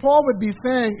see, what Paul would be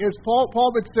saying is,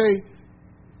 Paul would say,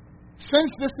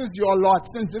 since this is your lot,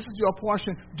 since this is your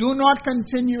portion, do not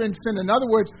continue in sin. In other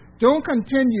words, don't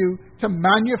continue to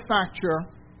manufacture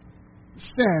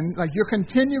sin, like you're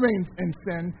continuing in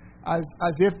sin as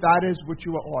if that is what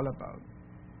you are all about.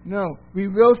 No, we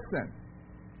will sin,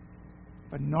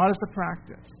 but not as a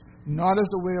practice, not as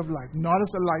a way of life, not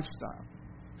as a lifestyle.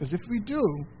 Because if we do,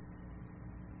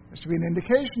 there should be an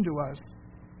indication to us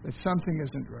that something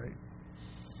isn't right.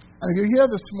 And if you're here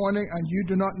this morning and you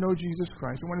do not know Jesus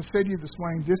Christ, I want to say to you this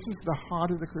morning, this is the heart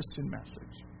of the Christian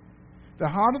message. The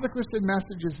heart of the Christian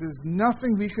message is there's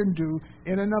nothing we can do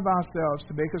in and of ourselves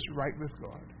to make us right with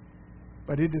God.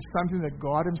 But it is something that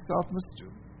God himself must do.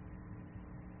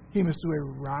 He must do a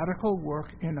radical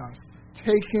work in us,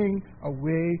 taking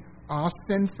away our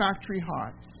sin factory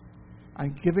hearts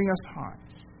and giving us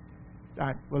hearts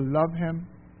that will love him,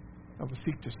 that will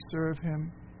seek to serve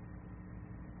him,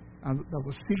 and that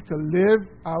will seek to live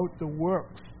out the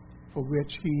works for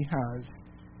which he has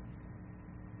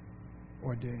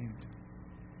ordained.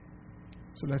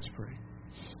 So let's pray.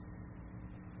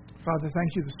 Father,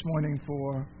 thank you this morning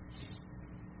for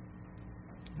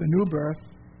the new birth.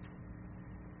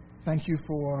 Thank you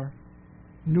for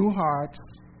new hearts.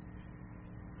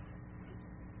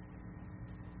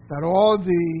 That all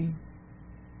the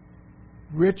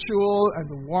ritual and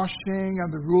the washing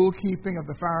and the rule keeping of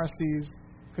the Pharisees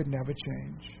could never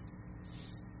change.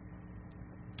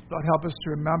 Lord, help us to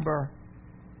remember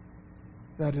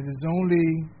that it is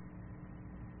only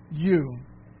you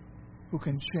who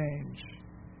can change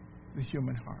the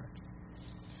human heart.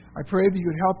 I pray that you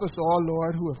would help us all,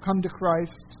 Lord, who have come to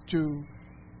Christ to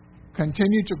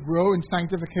continue to grow in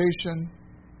sanctification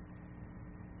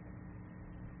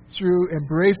through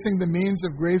embracing the means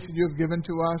of grace that you have given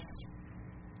to us,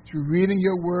 through reading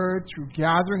your word, through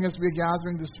gathering as we're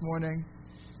gathering this morning,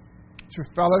 through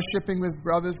fellowshipping with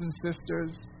brothers and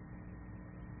sisters,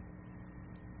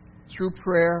 through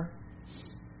prayer,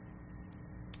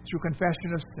 through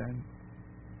confession of sin.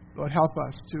 Lord, help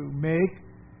us to make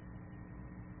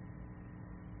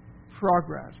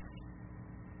progress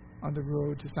on the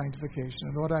road to sanctification.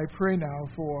 And Lord, I pray now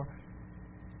for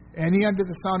any under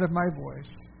the sound of my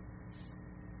voice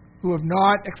who have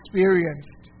not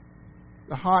experienced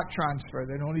the heart transfer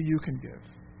that only you can give,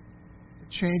 the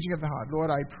changing of the heart.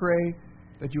 Lord, I pray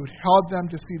that you would help them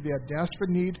to see their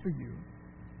desperate need for you,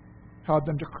 help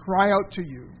them to cry out to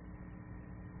you.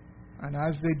 And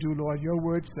as they do, Lord, your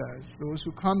word says, those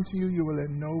who come to you, you will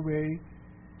in no way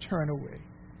turn away.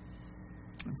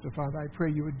 And so, Father, I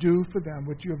pray you would do for them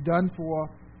what you have done for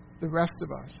the rest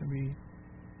of us. And we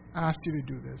ask you to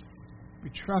do this. We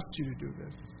trust you to do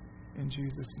this. In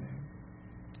Jesus' name,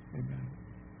 amen.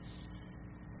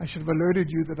 I should have alerted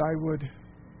you that I would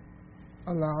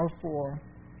allow for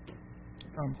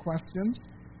questions.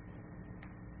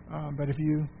 But if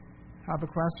you have a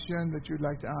question that you'd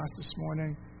like to ask this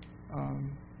morning,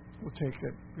 we'll take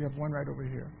it. We have one right over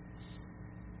here.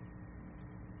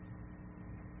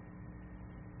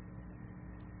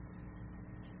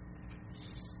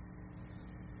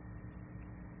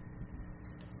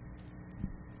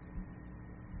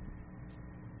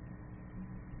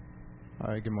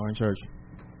 Hi, good morning, church.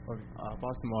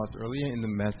 Pastor Moss, earlier in the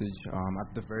message,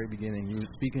 at the very beginning, he was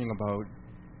speaking about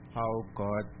how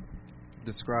God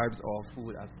describes all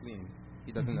food as clean.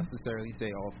 He doesn't necessarily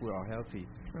say all food are healthy.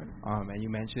 Right. And you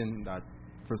mentioned that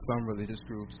for some religious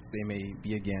groups, they may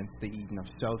be against the eating of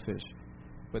shellfish.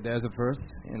 But there's a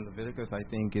verse in Leviticus, I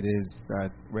think it is,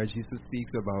 that where Jesus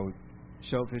speaks about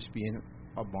shellfish being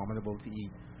abominable to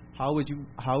eat. How would you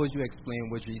explain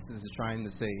what Jesus is trying to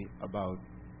say about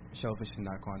shellfish in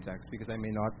that context? Because I may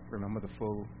not remember the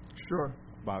full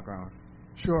background.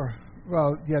 Sure.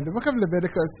 Well, yeah, the book of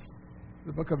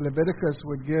Leviticus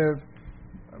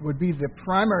would be the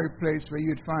primary place where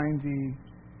you'd find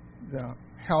the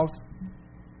health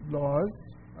laws.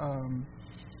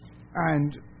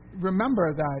 And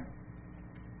remember that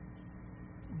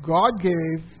God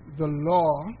gave the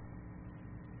law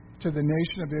to the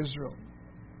nation of Israel.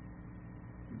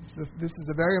 This is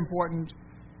a very important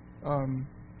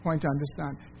point to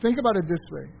understand. Think about it this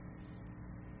way.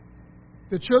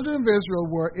 The children of Israel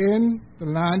were in the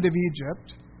land of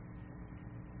Egypt,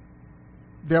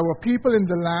 there were people in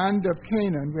the land of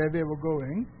Canaan where they were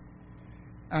going,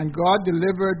 and God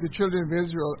delivered the children of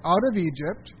Israel out of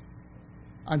Egypt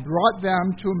and brought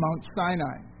them to Mount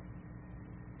Sinai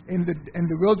in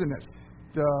the wilderness.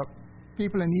 The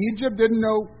people in Egypt didn't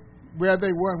know where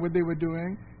they were and what they were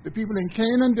doing. The people in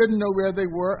Canaan didn't know where they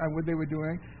were and what they were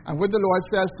doing. And what the Lord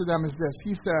says to them is this.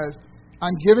 He says,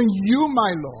 I'm giving you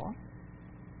my law,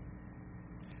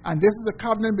 and this is a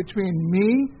covenant between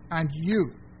me and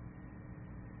you.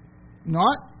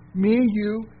 Not me,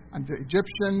 you, and the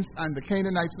Egyptians and the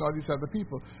Canaanites and all these other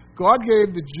people. God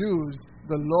gave the Jews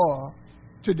the law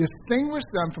to distinguish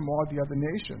them from all the other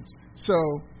nations. So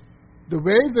the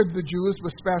way that the Jews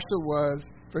were special was,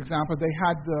 for example, they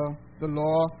had the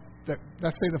law that,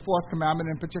 let's say the fourth commandment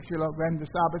in particular, when the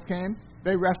Sabbath came,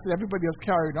 they rested, everybody else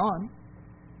carried on.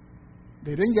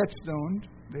 They didn't get stoned.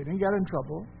 They didn't get in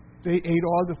trouble. They ate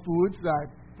all the foods that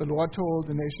the Lord told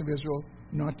the nation of Israel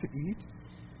not to eat.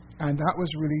 And that was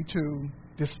really to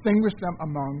distinguish them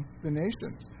among the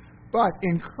nations. But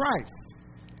in Christ,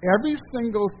 every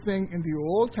single thing in the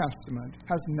Old Testament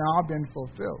has now been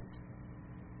fulfilled.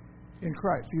 In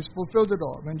Christ. He's fulfilled it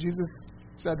all. When Jesus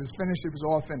said it was finished, it was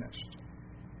all finished.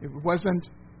 It wasn't,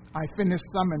 I finished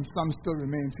some and some still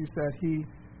remains. He said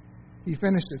he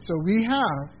finished it. So we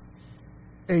have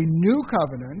a new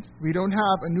covenant. We don't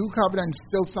have a new covenant and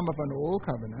still some of an old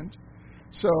covenant.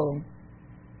 So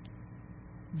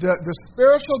the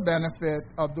spiritual benefit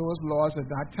of those laws at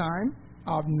that time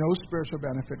are of no spiritual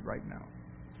benefit right now.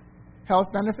 Health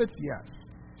benefits, yes.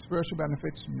 Spiritual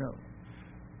benefits, no.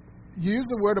 You use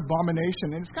the word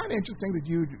abomination, and it's kind of interesting that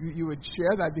you would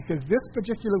share that, because this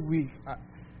particular week,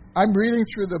 I'm reading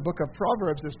through the book of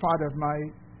Proverbs as part of my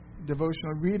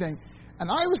devotional reading,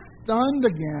 and I was stunned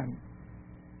again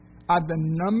at the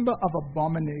number of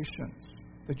abominations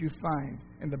that you find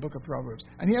in the book of Proverbs.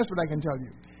 And here's what I can tell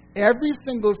you. Every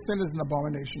single sin is an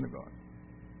abomination to God.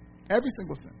 Every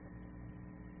single sin.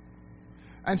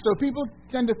 And so people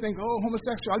tend to think, oh,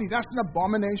 homosexuality, that's an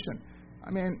abomination.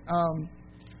 I mean,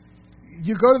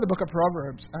 you go to the book of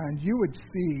Proverbs and you would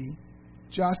see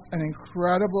just an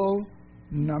incredible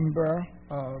number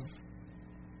of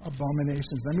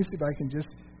abominations. Let me see if I can just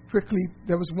quickly,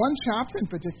 there was one chapter in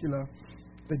particular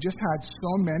that just had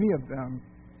so many of them.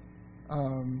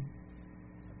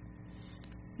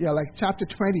 Like chapter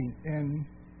 20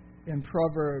 in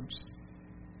Proverbs.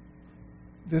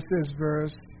 This is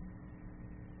verse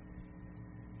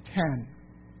 10.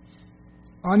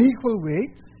 Unequal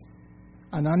weights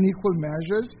and unequal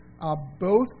measures are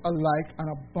both alike an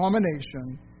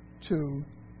abomination to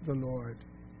the Lord.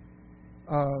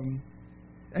 And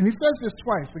he says this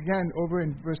twice, again over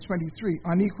in verse 23.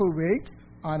 Unequal weights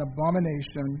are an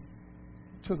abomination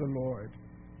to the Lord.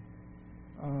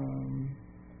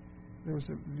 There was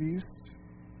at least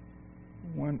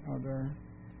one other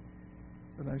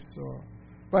that I saw.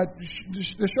 But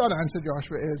the short answer,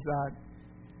 Joshua, is that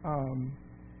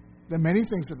there are many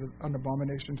things that are an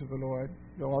abomination to the Lord.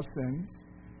 They're all sins.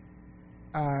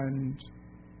 And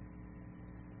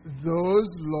those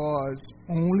laws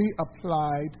only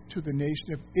applied to the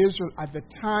nation of Israel at the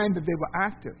time that they were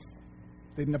active.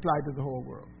 They didn't apply to the whole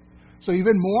world. So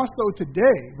even more so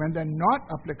today, when they're not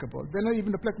applicable, they're not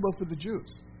even applicable for the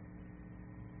Jews,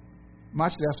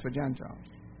 much less for Gentiles.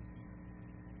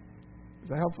 Is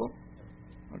that helpful?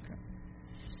 Okay.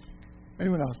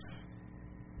 Anyone else?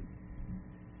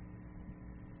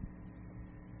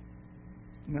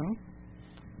 No?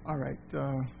 All right.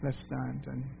 Let's stand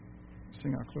and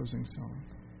sing our closing song.